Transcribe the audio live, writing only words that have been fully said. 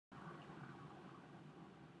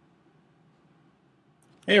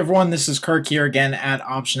Hey everyone, this is Kirk here again at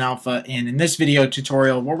Option Alpha, and in this video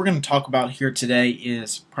tutorial what we're going to talk about here today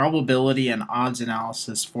is probability and odds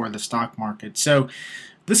analysis for the stock market. So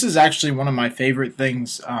this is actually one of my favorite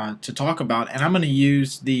things to talk about, and I'm going to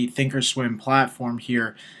use the Thinkorswim platform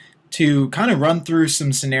here to kind of run through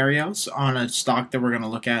some scenarios on a stock that we're going to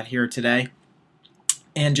look at here today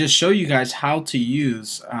and just show you guys how to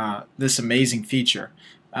use this amazing feature.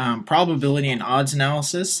 Probability and odds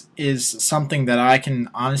analysis is something that I can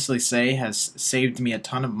honestly say has saved me a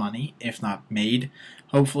ton of money, if not made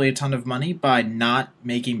hopefully a ton of money, by not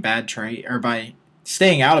making bad trade, or by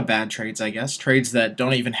staying out of bad trades, I guess, trades that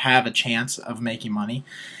don't even have a chance of making money.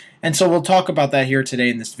 And so we'll talk about that here today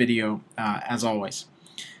in this video, as always.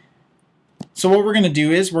 So what we're going to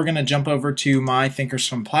do is we're going to jump over to my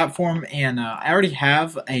Thinkorswim platform, and I already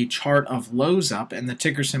have a chart of lows up, and the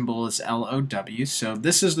ticker symbol is LOW. So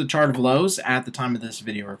this is the chart of lows at the time of this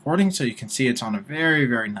video recording, so you can see it's on a very,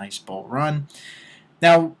 very nice bull run.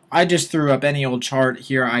 Now, I just threw up any old chart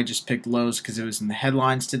here. I just picked lows because it was in the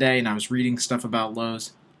headlines today, and I was reading stuff about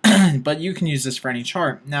lows. But you can use this for any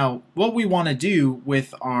chart. Now, what we want to do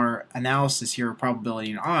with our analysis here of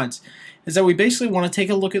probability and odds is that we basically want to take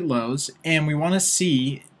a look at lows, and we want to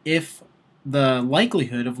see if the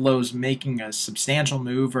likelihood of lows making a substantial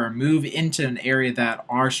move or a move into an area that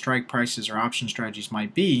our strike prices or option strategies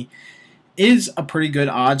might be is a pretty good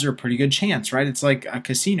odds or a pretty good chance, right? It's like a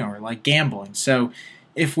casino or like gambling. So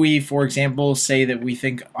if we, for example, say that we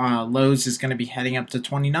think Lowe's is going to be heading up to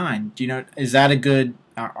 29, do you know, is that a good,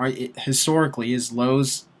 historically, is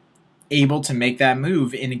Lowe's able to make that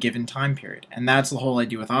move in a given time period? And that's the whole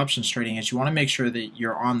idea with options trading, is you want to make sure that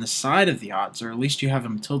you're on the side of the odds, or at least you have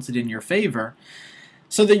them tilted in your favor,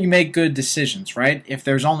 so that you make good decisions, right? If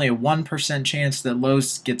there's only a 1% chance that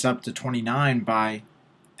Lowe's gets up to 29 by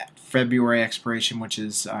February expiration, which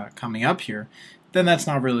is coming up here, then that's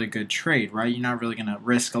not really a good trade, right? You're not really going to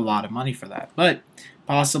risk a lot of money for that. But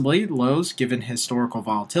possibly Lowe's, given historical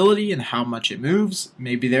volatility and how much it moves,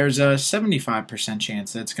 maybe there's a 75%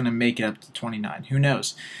 chance that it's going to make it up to 29. Who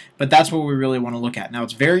knows? But that's what we really want to look at. Now,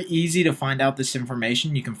 it's very easy to find out this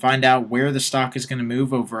information. You can find out where the stock is going to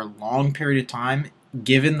move over a long period of time,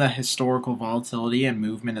 given the historical volatility and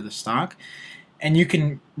movement of the stock. And you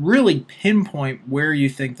can really pinpoint where you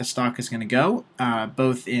think the stock is going to go,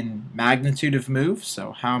 both in magnitude of move,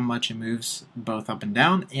 so how much it moves both up and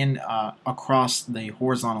down, and across the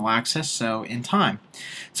horizontal axis, so in time.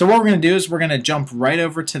 So what we're going to do is we're going to jump right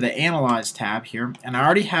over to the Analyze tab here, and I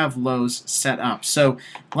already have lows set up. So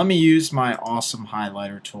let me use my awesome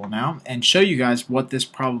highlighter tool now and show you guys what this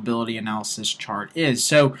probability analysis chart is.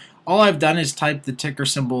 So all I've done is type the ticker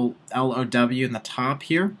symbol LOW in the top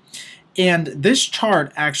here. And this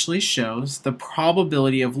chart actually shows the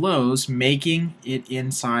probability of lows making it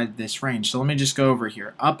inside this range. So let me just go over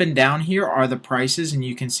here. Up and down here are the prices, and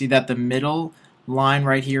you can see that the middle line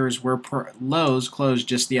right here is where lows closed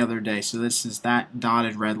just the other day. So this is that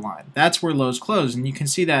dotted red line. That's where lows close, and you can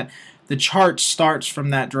see that the chart starts from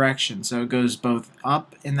that direction. So it goes both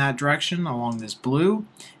up in that direction along this blue,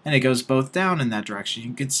 and it goes both down in that direction.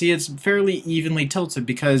 You can see it's fairly evenly tilted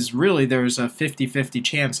because really there's a 50-50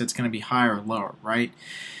 chance it's going to be higher or lower, right?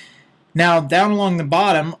 Now, down along the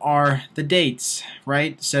bottom are the dates,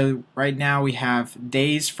 right? So right now we have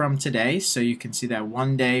days from today. So you can see that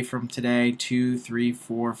 1 day from today, 2, 3,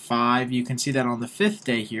 4, 5. You can see that on the 5th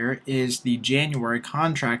day here is the January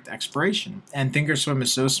contract expiration. And Thinkorswim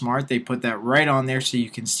is so smart, they put that right on there so you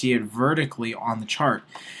can see it vertically on the chart.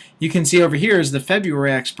 You can see over here is the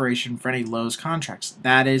February expiration for any Lowe's contracts.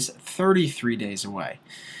 That is 33 days away.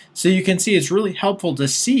 So you can see it's really helpful to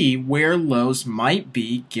see where lows might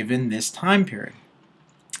be given this time period.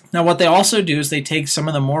 Now what they also do is they take some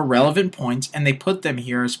of the more relevant points and they put them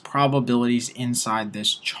here as probabilities inside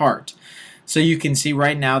this chart. So you can see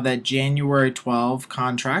right now that January 12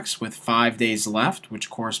 contracts with 5 days left, which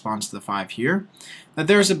corresponds to the 5 here, that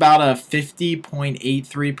there's about a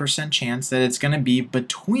 50.83% chance that it's going to be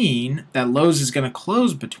between, that Lowe's is going to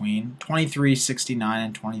close between 23.69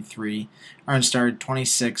 and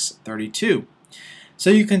 26.32. So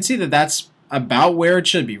you can see that that's about where it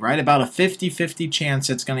should be, right? About a 50-50 chance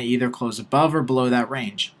it's going to either close above or below that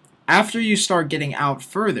range. After you start getting out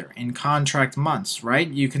further in contract months, right,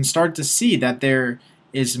 you can start to see that there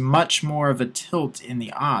is much more of a tilt in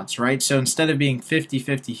the odds, right? So instead of being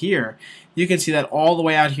 50-50 here, you can see that all the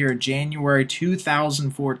way out here, January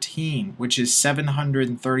 2014, which is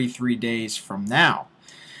 733 days from now,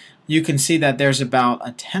 you can see that there's about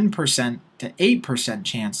a 10% to 8%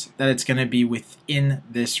 chance that it's going to be within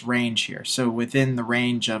this range here. So within the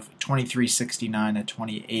range of 23.69 to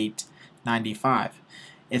 28.95.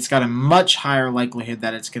 it's got a much higher likelihood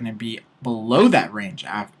that it's going to be below that range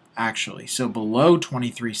actually, so below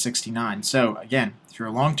 23.69. So again, if you're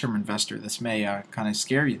a long-term investor, this may kind of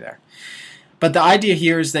scare you there. But the idea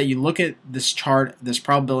here is that you look at this chart, this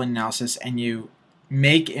probability analysis, and you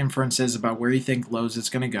make inferences about where you think Lowe's is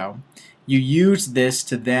going to go. You use this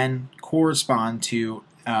to then correspond to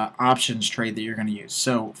options trade that you're going to use.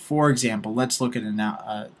 So for example, let's look at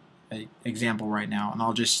an example right now, and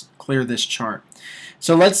I'll just clear this chart.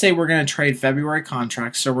 So let's say we're going to trade February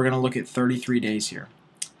contracts, so we're going to look at 33 days here.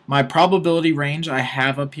 My probability range I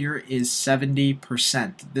have up here is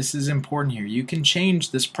 70%. This is important here. You can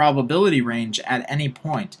change this probability range at any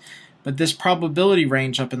point, but this probability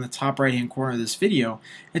range up in the top right hand corner of this video,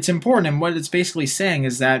 it's important, and what it's basically saying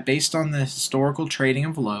is that based on the historical trading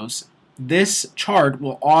of Lowe's, this chart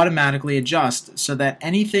will automatically adjust so that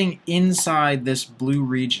anything inside this blue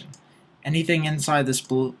region, anything inside this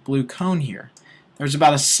blue cone here, there's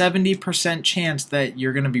about a 70% chance that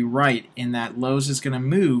you're going to be right in that Lowe's is going to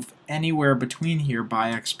move anywhere between here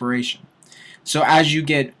by expiration. So as you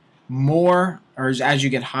get more, or as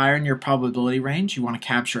you get higher in your probability range, you want to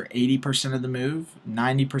capture 80% of the move,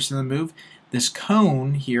 90% of the move, this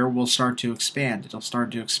cone here will start to expand. It'll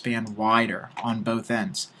start to expand wider on both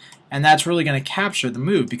ends. And that's really going to capture the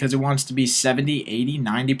move because it wants to be 70, 80,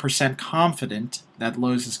 90% confident that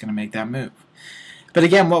Lowe's is going to make that move. But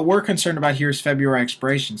again, what we're concerned about here is February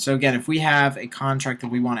expiration. So again, if we have a contract that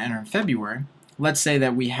we want to enter in February, let's say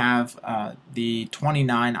that we have the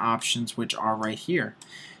 29 options, which are right here.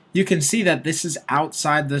 You can see that this is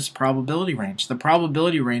outside this probability range. The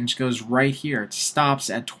probability range goes right here. It stops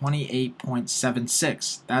at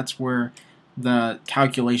 28.76. That's where the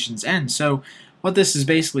calculations end. So what this is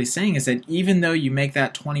basically saying is that even though you make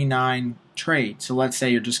that 29 trade, so let's say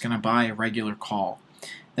you're just going to buy a regular call,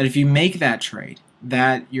 that if you make that trade,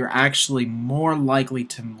 that you're actually more likely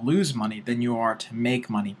to lose money than you are to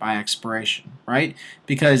make money by expiration, right?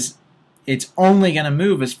 Because it's only going to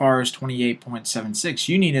move as far as 28.76.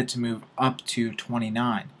 You need it to move up to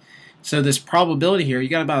 29. So this probability here, you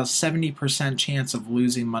got about a 70% chance of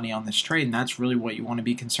losing money on this trade, and that's really what you want to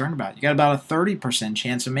be concerned about. You got about a 30%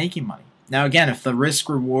 chance of making money. Now again, if the risk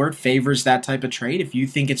reward favors that type of trade, if you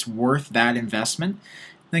think it's worth that investment,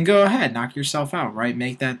 then go ahead, knock yourself out, right?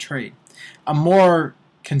 Make that trade. A more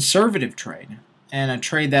conservative trade, and a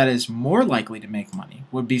trade that is more likely to make money,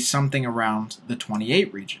 would be something around the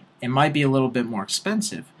 28 region. It might be a little bit more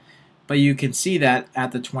expensive, but you can see that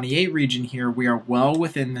at the 28 region here, we are well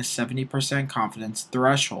within the 70% confidence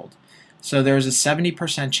threshold. So there's a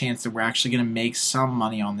 70% chance that we're actually going to make some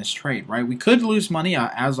money on this trade, right? We could lose money,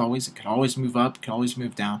 as always. It could always move up, it could always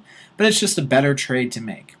move down, but it's just a better trade to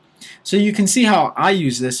make. So you can see how I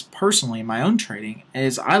use this personally in my own trading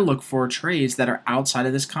is I look for trades that are outside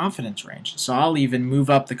of this confidence range. So I'll even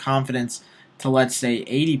move up the confidence to, let's say,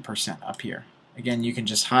 80% up here. Again, you can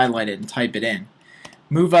just highlight it and type it in.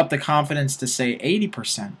 Move up the confidence to, say,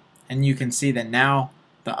 80%, and you can see that now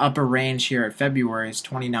the upper range here at February is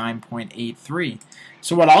 29.83.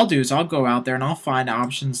 So what I'll do is I'll go out there and I'll find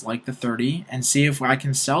options like the 30 and see if I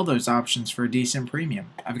can sell those options for a decent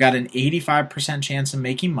premium. I've got an 85% chance of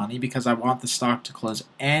making money because I want the stock to close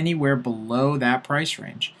anywhere below that price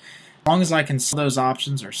range. As long as I can sell those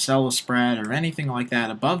options or sell a spread or anything like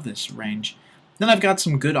that above this range, then I've got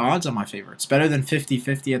some good odds on my favor. It's better than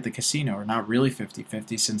 50-50 at the casino, or not really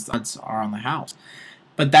 50-50 since the odds are on the house.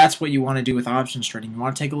 But that's what you want to do with options trading. You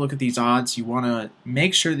want to take a look at these odds. You want to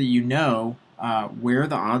make sure that you know where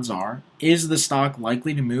the odds are. Is the stock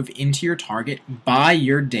likely to move into your target by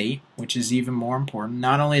your date, which is even more important?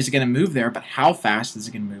 Not only is it going to move there, but how fast is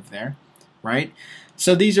it going to move there, right?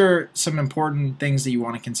 So these are some important things that you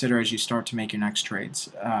want to consider as you start to make your next trades.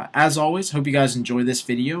 As always, hope you guys enjoy this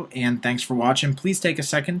video, and thanks for watching. Please take a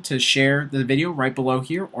second to share the video right below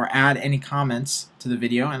here or add any comments to the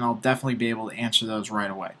video, and I'll definitely be able to answer those right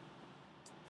away.